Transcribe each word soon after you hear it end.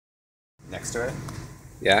next to it.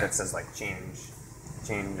 Yeah. That says like change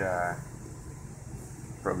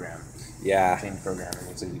program. Yeah. Change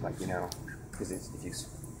programming. So you like because if you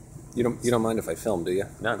You don't mind if I film, do you?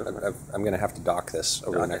 No, go ahead. I'm going to have to dock this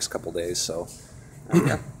over the next couple days, so.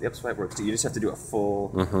 Yeah, the upswipe works too. You just have to do a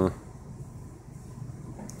full.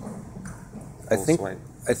 I think swipe.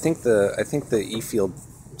 I think the e-field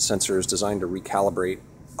sensor is designed to recalibrate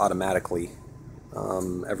automatically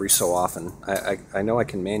every so often. I know I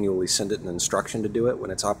can manually send it an instruction to do it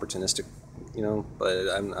when it's opportunistic, but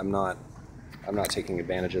I'm not taking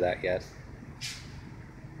advantage of that yet.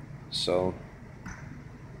 So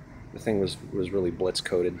the thing was really blitz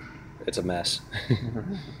coded. It's a mess.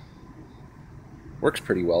 Works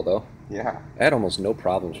pretty well though. Yeah. I had almost no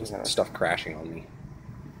problems with stuff crashing on me.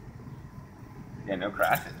 Yeah, no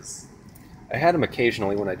crashes. I had them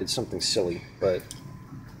occasionally when I did something silly, but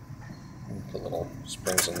put little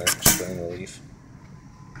springs in there for strain relief.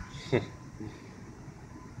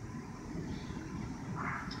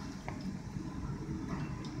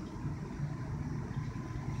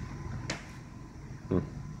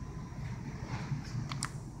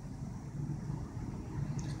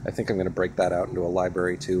 I think I'm going to break that out into a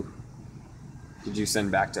library too. Did you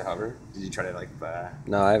send back to Hover? Did you try to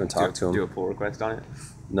No, I haven't talked to him. Do a pull request on it?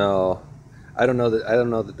 No, I don't know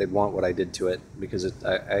that they'd want what I did to it because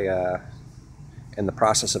I in the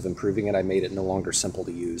process of improving it, I made it no longer simple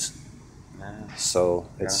to use. So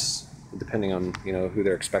it's depending on who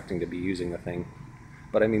they're expecting to be using the thing.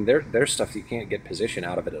 But I mean, there's stuff you can't get position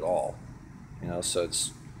out of it at all. So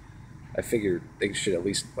it's. I figure they should at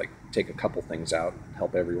least take a couple things out and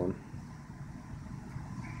help everyone.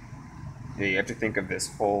 Yeah, you have to think of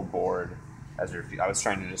this whole board as your. I was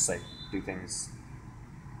trying to just do things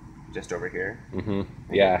just over here.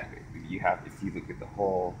 Yeah. You have if you look at the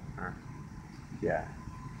whole. Yeah.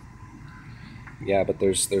 Yeah, but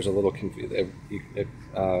there's a little confusion.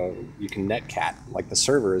 You can netcat, the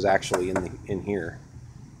server is actually in here,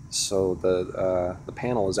 so the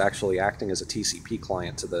panel is actually acting as a TCP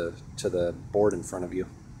client to the board in front of you.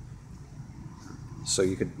 So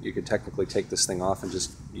you could technically take this thing off and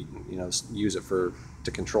just use it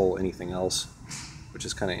to control anything else, which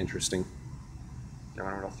is kind of interesting. I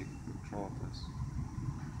wonder what else you can control with this.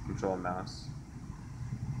 Control a mouse.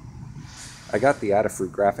 I got the Adafruit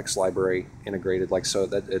graphics library integrated, so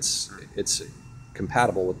that it's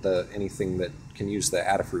compatible with anything that can use the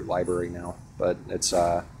Adafruit library now. But it's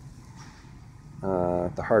the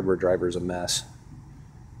hardware driver is a mess.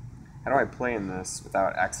 How do I play in this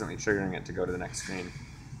without accidentally triggering it to go to the next screen?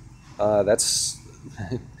 That's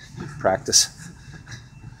practice,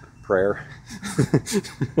 prayer.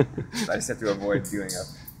 I just have to avoid doing a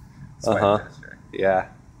swipe gesture. Yeah.